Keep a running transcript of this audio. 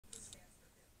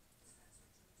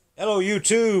Hello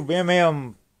YouTube,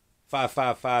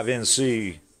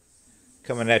 MM555NC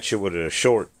coming at you with a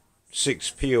short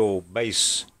 6-peel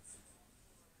base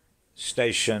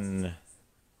station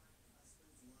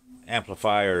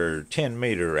amplifier,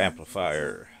 10-meter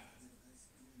amplifier,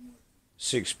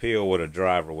 6-peel with a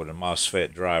driver, with a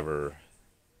MOSFET driver.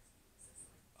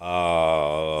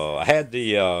 I had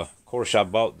the, of course I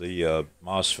bought the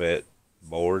MOSFET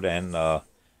board, and I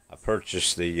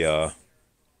purchased the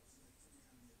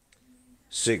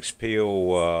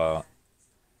 6-peel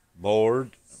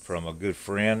board from a good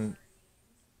friend,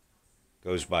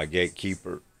 goes by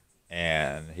Gatekeeper,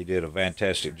 and he did a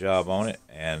fantastic job on it,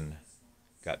 and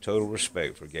got total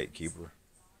respect for Gatekeeper,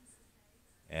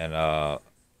 and hope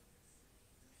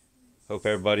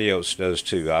everybody else does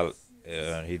too.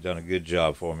 He done a good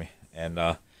job for me, and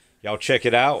y'all check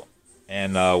it out.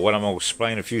 And what I'm gonna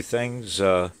explain a few things,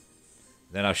 then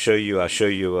I'll show you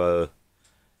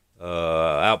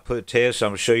output test. I'm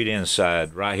gonna show you the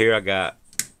inside. Right here I got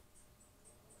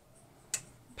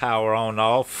power on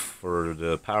off for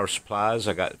the power supplies.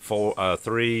 I got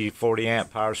three 40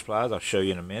 amp power supplies. I'll show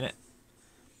you in a minute.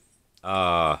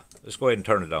 Let's go ahead and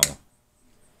turn it on.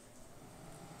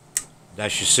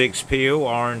 That's your 6-peel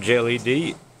orange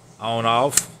LED on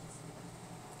off.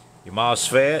 Your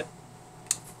MOSFET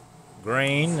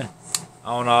green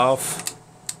on off,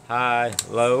 high,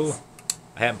 low.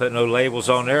 I haven't put no labels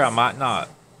on there. I might not.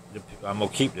 I'm gonna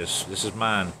keep this. This is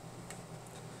mine.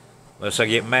 Unless I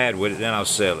get mad with it, then I'll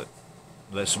sell it.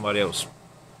 Let somebody else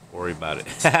worry about it.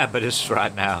 But it's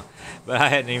right now. But I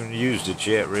hadn't even used it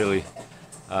yet, really.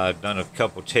 I've done a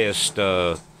couple tests.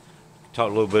 Taught a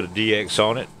little bit of DX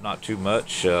on it, not too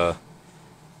much. But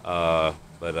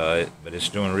it's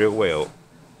doing real well.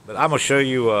 But I'm gonna show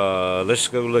you. Let's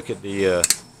go look at the.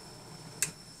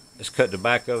 Let's cut the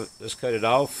back of it. Let's cut it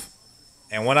off.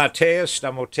 And when I test,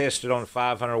 I'm going to test it on a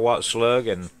 500 watt slug.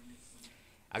 And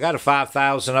I got a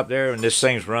 5,000 up there, and this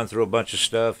thing's run through a bunch of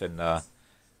stuff. And I'm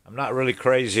not really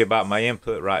crazy about my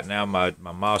input right now. My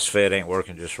MOSFET ain't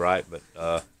working just right. But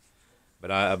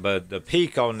the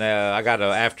peak on there, I got an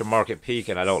aftermarket peak,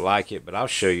 and I don't like it. But I'll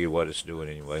show you what it's doing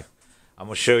anyway. I'm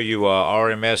going to show you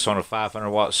RMS on a 500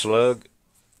 watt slug.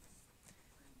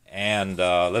 And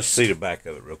let's see the back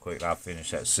of it real quick. I'll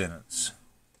finish that sentence.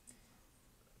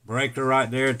 Breaker right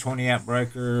there, 20 amp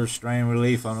breaker, strain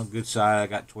relief on a good side. I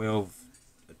got 2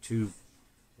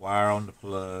 wire on the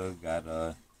plug. Got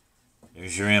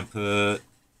there's your input.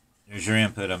 There's your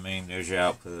input. There's your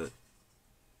output.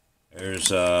 There's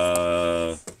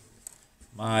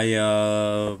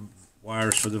my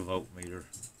wires for the voltmeter.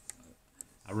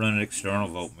 I run an external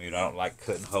voltmeter. I don't like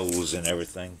cutting holes in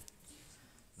everything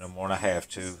no more than I have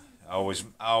to. I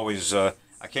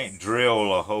can't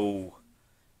drill a hole.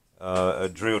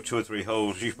 Drill 2 or 3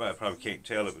 holes. You probably can't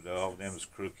tell it, but all of them is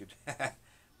crooked.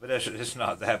 But it's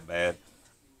not that bad.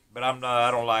 But I'm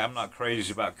not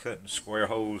crazy about cutting square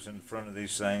holes in front of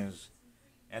these things.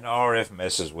 And the RF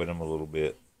messes with them a little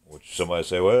bit. Which somebody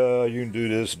say, well, you can do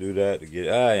this, do that to get.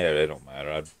 Yeah, they don't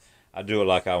matter. I do it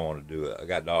like I want to do it. I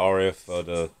got the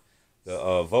RF,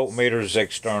 the voltmeter is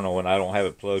external, and I don't have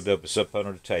it plugged up. It's up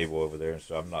under the table over there,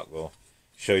 so I'm not going to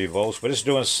show you volts, but it's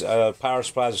doing power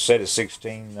supplies are set at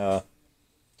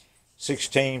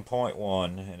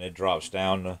 16.1, and it drops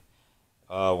down to,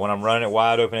 when I'm running it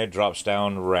wide open, it drops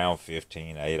down around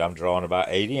 15.8. I'm drawing about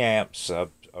 80 amps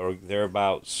or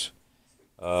thereabouts.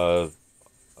 I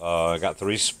got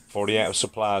 3 40 amp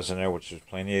supplies in there, which is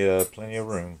plenty of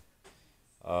room.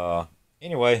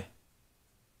 Anyway,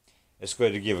 let's go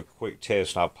ahead and give a quick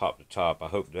test, and I'll pop the top. I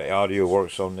hope the audio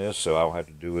works on this, so I don't have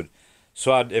to do it.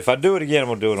 So if I do it again, I'm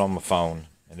going to do it on my phone.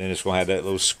 And then it's going to have that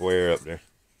little square up there.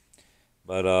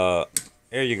 But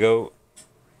there you go.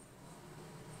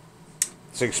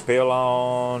 6-peel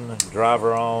on,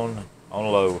 driver on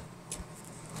low.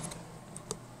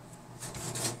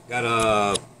 Got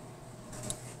a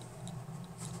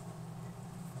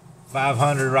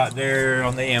 500 right there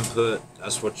on the input.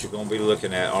 That's what you're going to be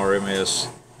looking at, RMS.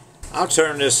 I'll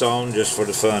turn this on just for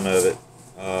the fun of it.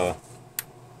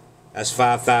 That's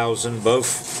 5,000.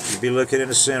 Both, you'll be looking in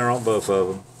the center on both of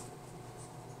them.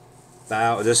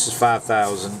 This is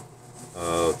 5,000.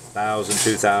 1,000,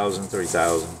 2,000,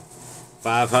 3,000.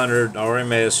 500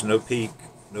 RMS, no peak.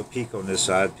 No peak on this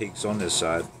side. Peaks on this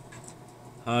side.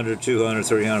 100, 200,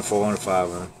 300, 400,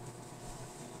 500.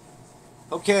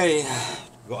 Okay.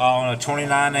 Go on a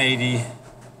 2980.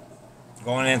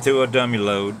 Going in through a dummy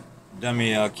load.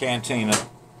 Dummy cantina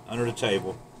under the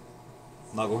table.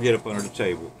 I'm not going to get up under the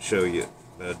table to show you,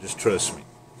 but just trust me.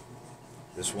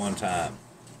 This one time.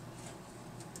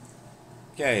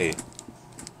 Okay.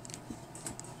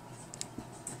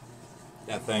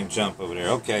 That thing jump over there.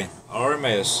 Okay,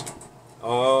 RMS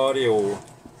audio.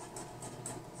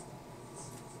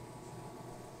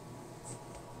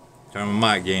 Turn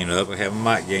my mic gain up. I have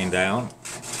my mic gain down.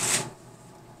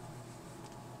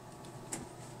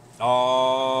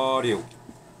 Audio.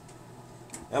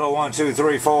 Hello, 1, 2,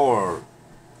 3, 4.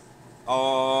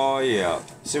 Oh yeah.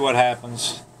 See what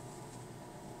happens.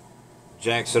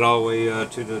 Jacks it all the way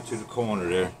to the corner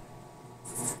there.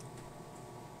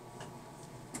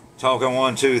 Talking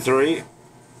 1, 2, 3.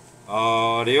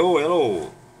 Audio.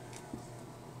 Hello.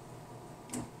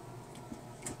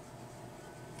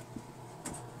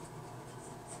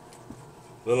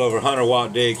 A little over 100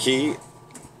 watt dead key.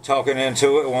 Talking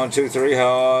into it. 1, 2, 3.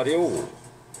 Audio.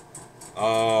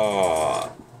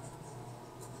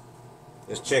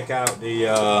 Let's check out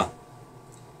the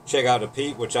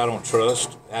peak, which I don't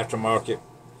trust. Aftermarket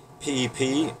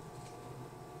PEP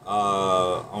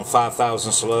on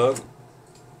 5,000 slug.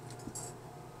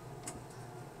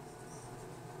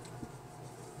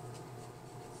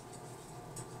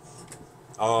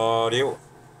 Audio.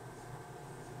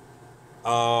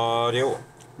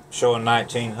 Showing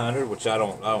 1900, which I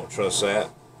don't trust that.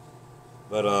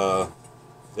 But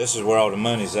this is where all the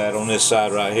money's at, on this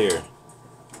side right here.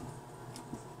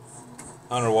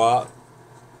 100 watt.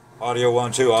 Audio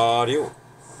 1, 2. Audio.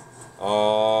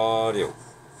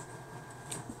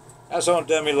 That's on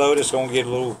dummy load. It's gonna get a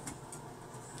little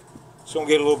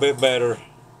bit better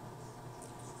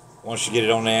once you get it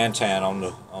on the antenna,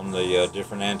 on the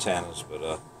different antennas.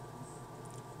 But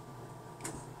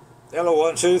hello,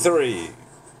 1, 2, 3.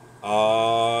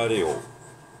 Audio.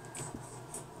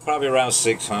 Probably around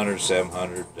 600,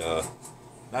 700.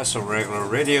 That's a regular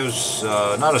radio's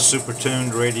not a super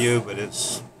tuned radio, but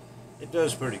it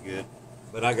does pretty good.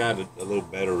 But I got a little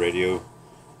better radio,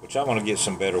 which I want to get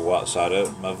some better watts out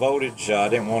of it. My voltage, I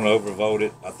didn't want to overvolt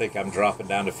it. I think I'm dropping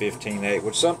down to 15.8,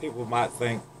 which some people might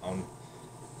think on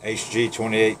HG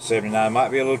 2879 might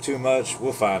be a little too much.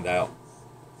 We'll find out.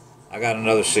 I got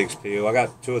another 6 PO. I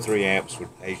got 2 or 3 amps with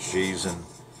HGs and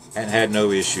hadn't had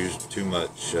no issues too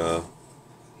much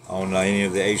on any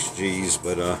of the HGs,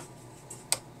 but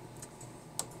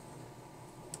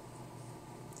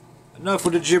enough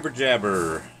with the jibber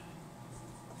jabber.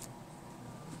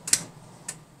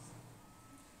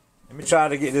 Let me try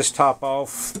to get this top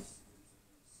off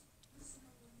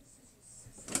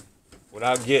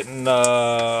without getting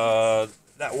that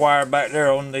wire back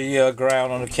there on the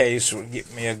ground on the case. Would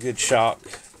get me a good shock.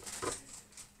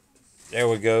 There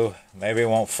we go. Maybe it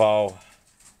won't fall.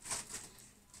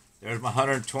 There's my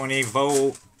 120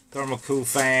 volt thermocool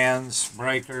fans,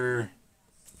 breaker.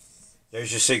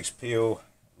 There's your 6 PO,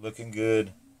 looking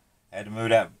good. Had to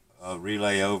move that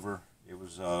relay over. It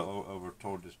was over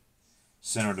toward the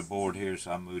center of the board here,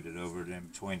 so I moved it over in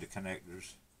between the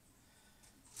connectors.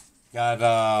 Got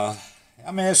I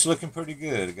mean, it's looking pretty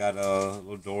good. Got a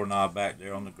little doorknob back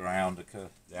there on the ground to cut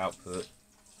the output,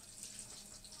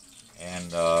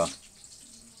 and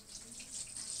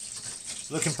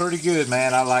looking pretty good,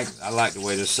 man. I like the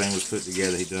way this thing was put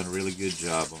together. He done a really good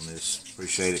job on this.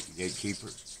 Appreciate it, Gatekeeper.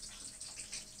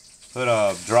 Put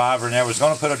a driver in there. Was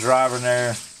going to put a driver in there.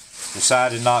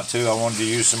 Decided not to. I wanted to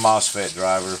use some MOSFET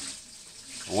driver.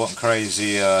 It wasn't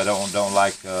crazy. Don't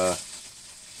like.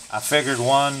 I figured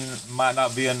 1 might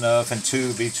not be enough and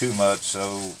 2 be too much.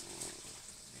 So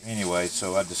anyway,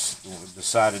 so I just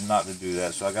decided not to do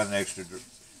that. So I got an extra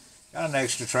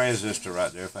transistor right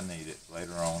there if I need it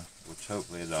later on, which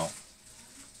hopefully I don't.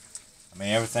 I mean,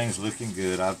 everything's looking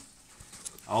good.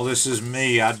 All this is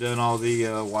me. I've done all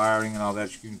the wiring and all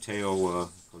that. You can tell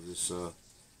because it's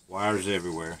wires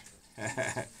everywhere.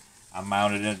 I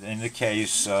mounted it in the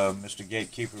case. Mr.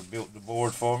 Gatekeeper built the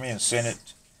board for me and sent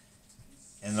it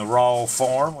in the raw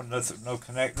form with no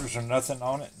connectors or nothing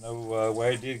on it. No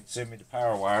way. He did send me the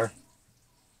power wire.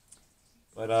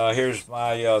 But here's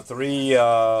my 3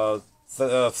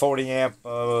 40 amp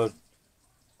power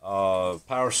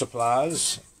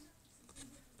supplies.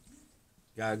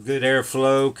 Got good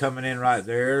airflow coming in right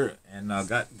there, and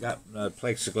got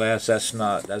plexiglass. That's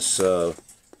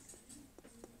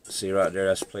see right there.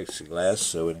 That's plexiglass.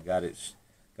 So it got it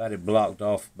blocked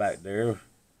off back there,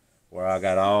 where I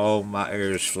got all my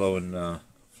airs flowing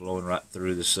right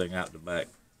through this thing out the back.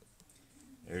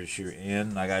 There's your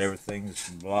end. I got everything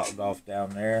blocked off down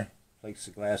there.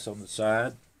 Plexiglass on the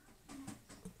side.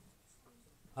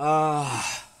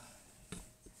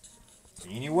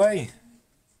 Anyway,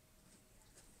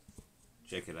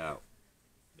 check it out.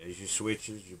 There's your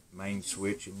switches, your main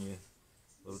switch, and your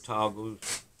little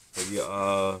toggles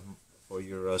for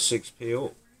your 6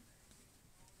 PO.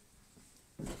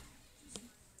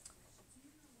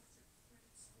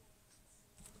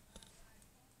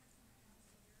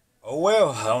 Oh well,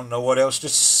 I don't know what else to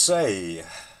say,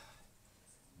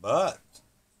 but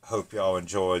hope y'all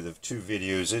enjoy the two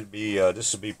videos. It'd be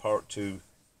this will be part two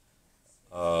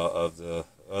of the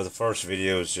first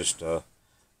videos. Just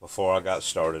before I got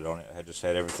started on it, I just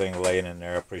had everything laying in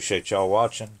there. I appreciate y'all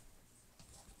watching.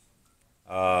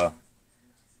 I'm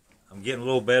getting a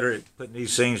little better at putting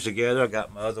these things together. I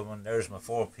got my other one. There's my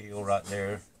 4-peel right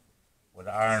there with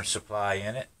the iron supply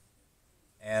in it.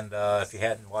 And if you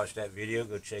hadn't watched that video,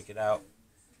 go check it out.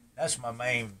 That's my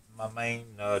main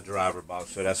driver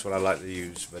box, so that's what I like to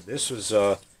use. But this was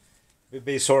it'd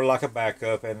be sort of like a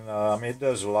backup, and I mean it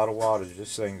does a lot of wattage.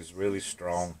 This thing is really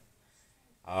strong.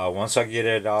 Once I get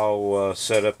it all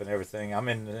set up and everything, I'm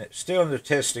still in the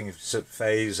testing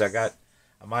phase. I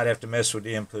might have to mess with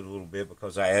the input a little bit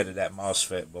because I added that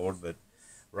MOSFET board, but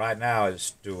right now it's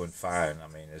doing fine. I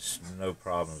mean, it's no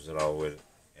problems at all with it,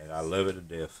 and I love it to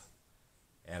death.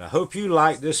 And I hope you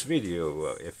liked this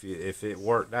video. If it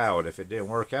worked out, if it didn't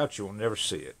work out, you will never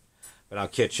see it. But I'll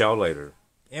catch y'all later.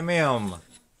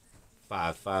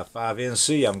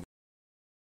 MM555NC. I'm